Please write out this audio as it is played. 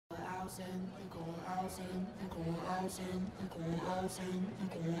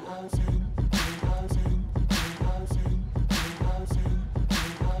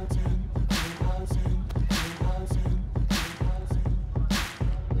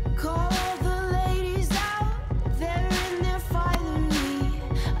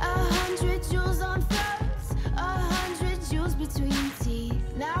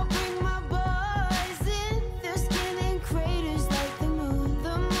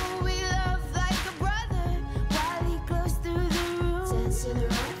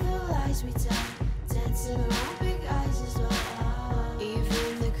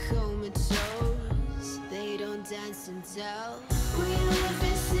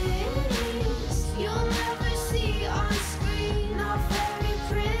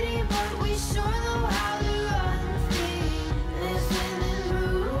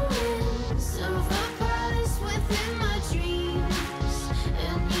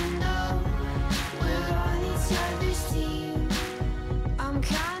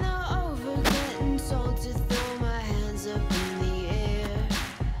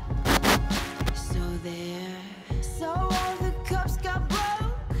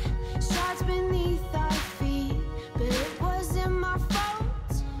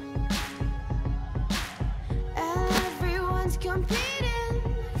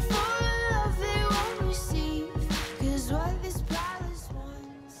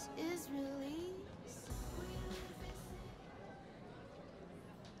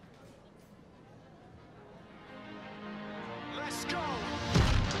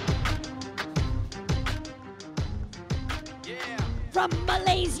From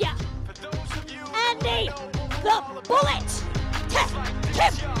Malaysia, Andy the Bullet Kim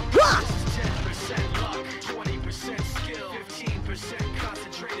Ross. 10% luck, 20% skill, 15%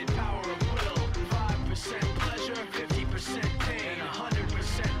 concentrated power of will, 5% pleasure, 50% pain, and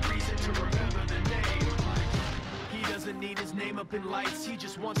 100% reason to remember the name. He doesn't need his name up in lights, he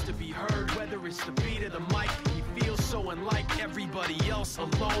just wants to be heard, whether it's the beat of the mic. He feels so unlike everybody else,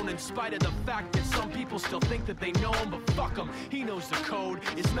 alone, in spite of the fact that some people still think that they know him, but fuck him, he knows the code.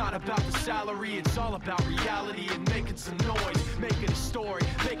 It's not about the salary, it's all about reality and making some noise, making a story,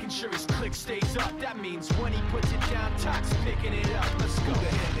 making sure his click stays up. That means when he puts it down, Tox picking it up. Let's go. Who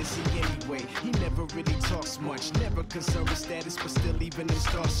the hell is he anyway? He never really talks much, never concerned with status, but still even in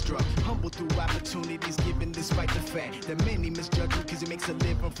starstruck. Humble through opportunities given despite the fact that many misjudge him because he makes a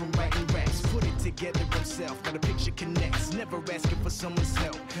living from writing raps. Put it together himself, now the picture connects. Never asking for someone's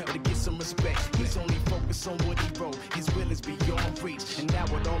help or to get some respect. He's only focused on what he wrote. His will is beyond reach, and now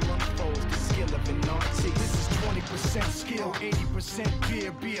it all unfolds. The skill of an artist. This is 20% skill, 80%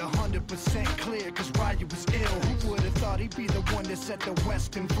 fear. Be 100% clear, cause Ryu was ill. Who would've thought he'd be the one that set the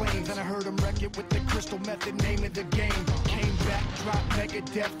West in flames? And I heard him wreck it with the crystal method, name of the game. Came back, dropped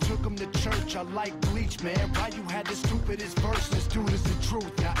Megadeth, took him to church. I like Bleach, man. Ryu had the stupidest verse. This dude is the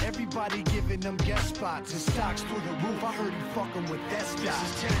truth. Now everybody giving them guest spots and stocks through the roof. I heard him fucking with that stock.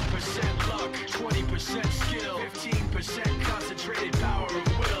 This is 10% luck, 20% skill, 15% concentrated power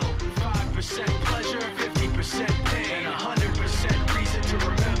of will, 5% pleasure, 50% pain, and 100% reason to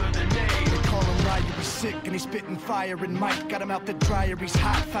remember the name. They call him Ryu, he's sick and he's spitting fire. And Mike got him out the dryer, he's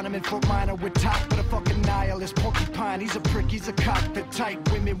hot. Found him in Fort Minor with Top, but a fucking nihilist porcupine. He's a prick, he's a cockpit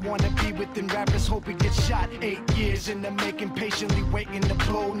type. Women wanna be with him, rappers hope he gets shot. 8 years in the making, patiently waiting to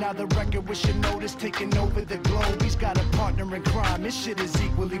blow. Now the record with your notice taking over the globe. He's got a partner in crime, this shit is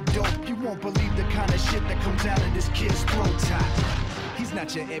equally dope. You won't believe the kind of shit that comes out of this kid's throat. He's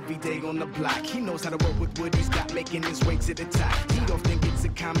not your everyday on the block. He knows how to work with what he's got, making his way to the top. He don't think it's a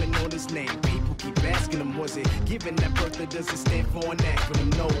comment on his name. People keep asking him, was it given that birth that doesn't stand for an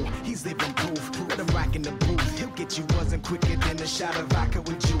acronym? No, he's living proof. Let him rock in the booth. He'll get you buzzing quicker than a shot of vodka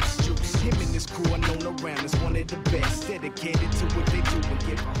with juice. Him and his crew are known around as one of the best. Dedicated to what they do and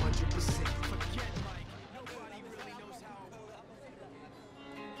give 100%.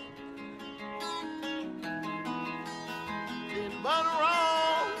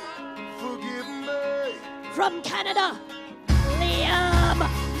 From Canada, Liam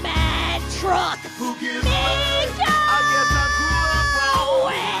Mad Truck Forgive me. I guess I grew up wrong.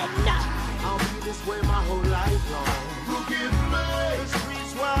 I'll be this way my whole life long. Forgive me. The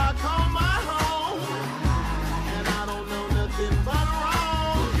streets where I call my home, and I don't know nothing but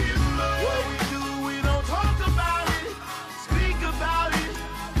wrong. Forgive me. What we do, we don't talk about it, speak about it.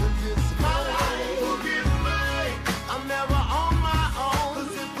 But this is my life. Forgive me. I'm never on my own,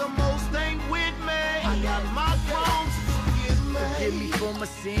 'cause if the most ain't with me, I got my clones. Forgive me. Forgive me for my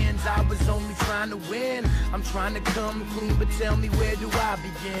sins, I was only trying to win. I'm trying to come clean, but tell me, where do I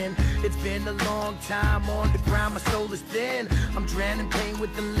begin? It's been a long time on the ground, my soul is thin. I'm drowning pain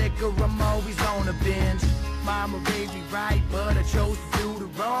with the liquor, I'm always on a binge. Mama raised me right, but I chose to do the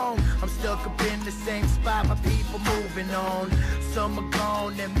wrong. I'm stuck up in the same spot, my people moving on. Some are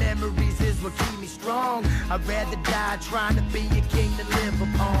gone, and memories is what keep me strong. I'd rather die trying to be a king to live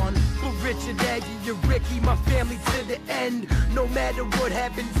upon. But Richard, Aggie, and Ricky, my family to the end. No matter what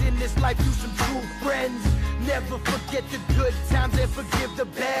happens in this life, you some true friends. Never forget the good times and forgive the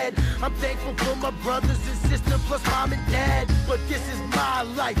bad. I'm thankful for my brothers and sisters, plus mom and dad. But this is my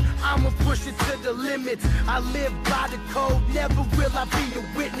life, I'ma push it to the limits. I live by the code, never will I be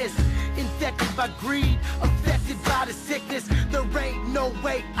a witness. Infected by greed, affected by the sickness. There ain't no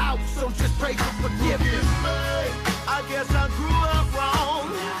way out, so just pray for forgiveness. I guess I grew up wrong.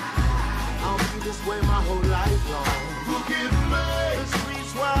 I'll be this way my whole life long. Forgive me. The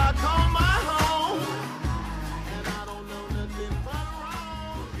streets where I call my home. And I don't know nothing but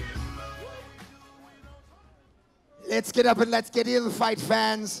wrong. Let's get up and let's get in the fight,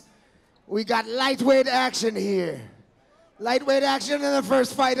 fans. We got lightweight action here. Lightweight action in the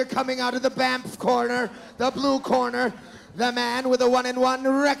first fighter coming out of the Banff corner, the blue corner. The man with a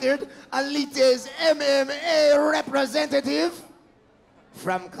 1-1 record, Elite's MMA representative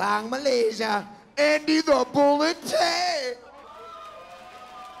from Klang, Malaysia, Andy the Bullet Tay.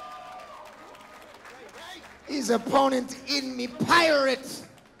 His opponent in me pirate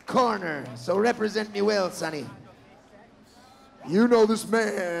corner, so represent me well, Sonny. You know this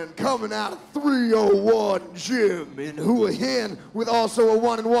man coming out of 301 Gym in Hua Hin with also a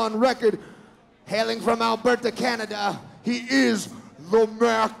 1-1 record, hailing from Alberta, Canada. He is the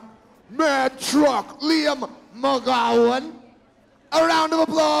Mad Truck, Liam McGowan. A round of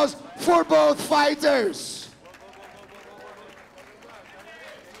applause for both fighters.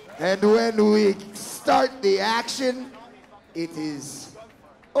 And when we start the action, it is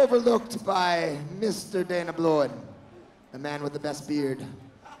overlooked by Mr. Dana Blowen, the man with the best beard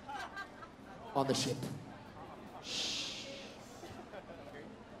on the ship.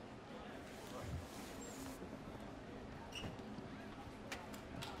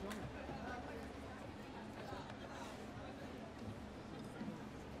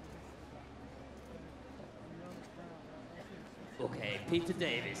 Okay, Peter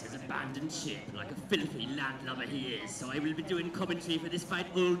Davis has abandoned ship like a filthy landlubber he is, so I will be doing commentary for this fight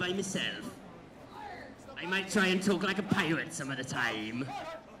all by myself. I might try and talk like a pirate some of the time.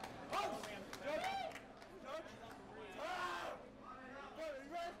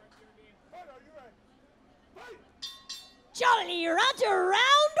 Johnny, you're on to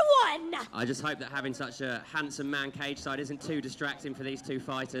round one. I just hope that having such a handsome man cage side isn't too distracting for these two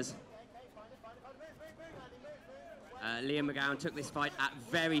fighters. Liam McGowan took this fight at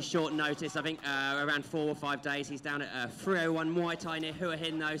very short notice, I think around 4 or 5 days. He's down at 301 Muay Thai near Hua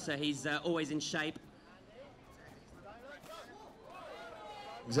Hin though, so he's always in shape.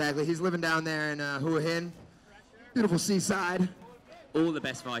 Exactly, he's living down there in Hua Hin. Beautiful seaside. All the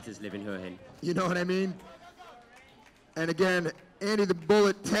best fighters live in Hua Hin. You know what I mean? And again, Andy the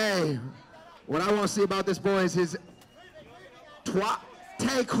Bullet Tay. What I want to see about this boy is his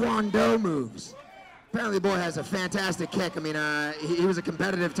taekwondo moves. Apparently the boy has a fantastic kick. I mean, he was a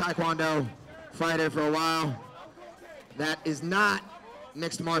competitive taekwondo fighter for a while. That is not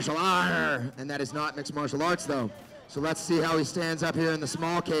mixed martial art, and that is not mixed martial arts though. So let's see how he stands up here in the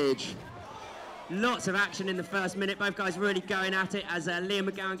small cage. Lots of action in the first minute. Both guys really going at it as Liam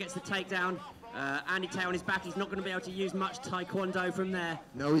McGowan gets the takedown. Andy Tay on his back. He's not going to be able to use much taekwondo from there.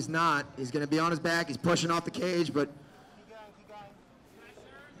 No, he's not. He's going to be on his back. He's pushing off the cage, but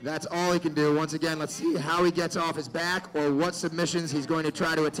that's all he can do. Once again, let's see how he gets off his back or what submissions he's going to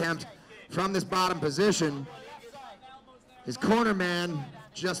try to attempt from this bottom position. His corner man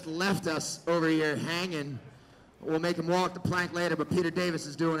just left us over here hanging. We'll make him walk the plank later, but Peter Davis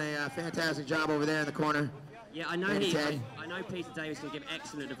is doing a fantastic job over there in the corner. Yeah, I know Peter Davis can give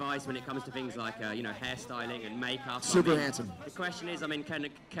excellent advice when it comes to things like, you know, hairstyling and makeup. Super handsome. The question is, I mean,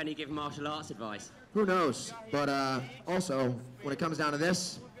 can he give martial arts advice? Who knows? But also, when it comes down to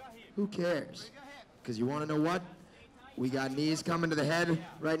this, who cares? Because you want to know what? We got knees coming to the head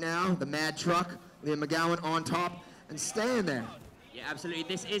right now. The Mad Truck, Liam McGowan on top and staying there. Yeah, absolutely.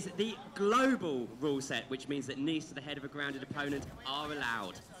 This is the global rule set, which means that knees to the head of a grounded opponent are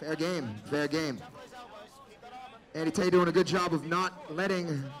allowed. Fair game, fair game. Andy Tay doing a good job of not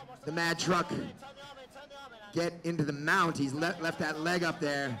letting the Mad Truck get into the mount. He's left that leg up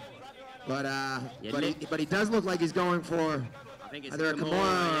there, but he does look like he's going for I think it's either a Kimura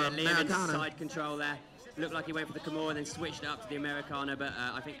or Liam in Americana. side control there. Looked like he went for the Kimura, then switched it up to the Americana, but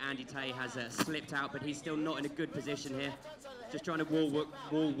I think Andy Tay has slipped out, but he's still not in a good position here. Just trying to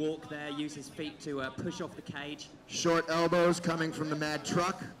wall walk there, use his feet to push off the cage. Short elbows coming from the Mad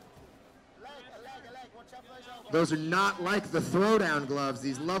Truck. Those are not like the Throwdown gloves,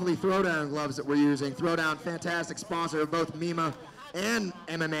 these lovely Throwdown gloves that we're using. Throwdown, fantastic sponsor of both MEMA and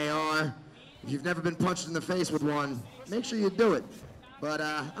MMAR. If you've never been punched in the face with one, make sure you do it. But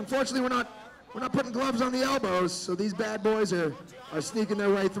unfortunately, we're not putting gloves on the elbows, so these bad boys are sneaking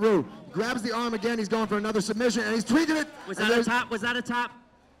their way through. Grabs the arm again, he's going for another submission, and he's tweaking it. Was that a tap? Was that a tap?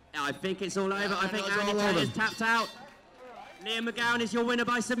 I think it's all over. I think Andy Tay is tapped out. Liam McGowan is your winner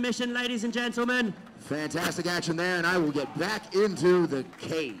by submission, ladies and gentlemen. Fantastic action there, and I will get back into the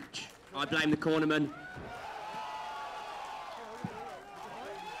cage. I blame the cornerman.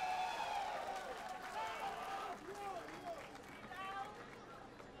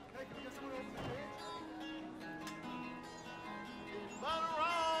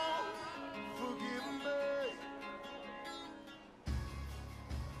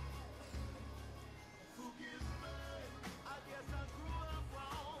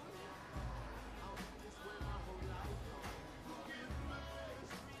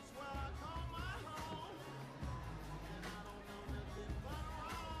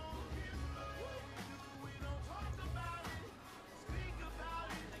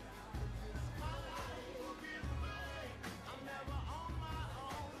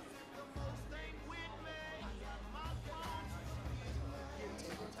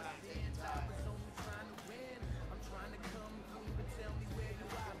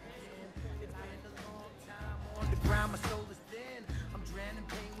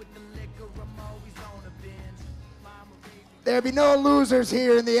 There be no losers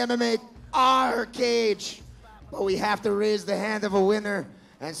here in the MMA cage, but we have to raise the hand of a winner.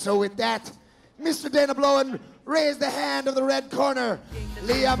 And so with that, Mr. Dana Blowen, raise the hand of the red corner,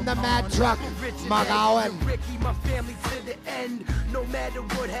 Liam the Mad Truck McGowan. Ricky, my family to the end. No matter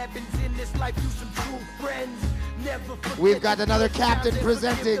what happens in this life, you some true friends. Never forget. We've got another captain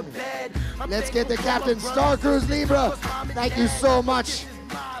presenting. Let's get the captain, Star Cruise Libra. Thank you so much.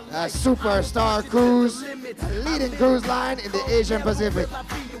 Super Star Cruise, leading cruise line in the Asian Pacific,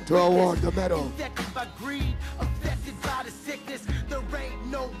 to award the medal.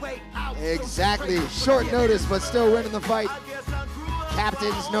 Exactly, short notice, but still winning the fight.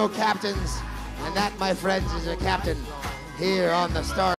 Captains, no captains, and that, my friends, is your captain here on the Star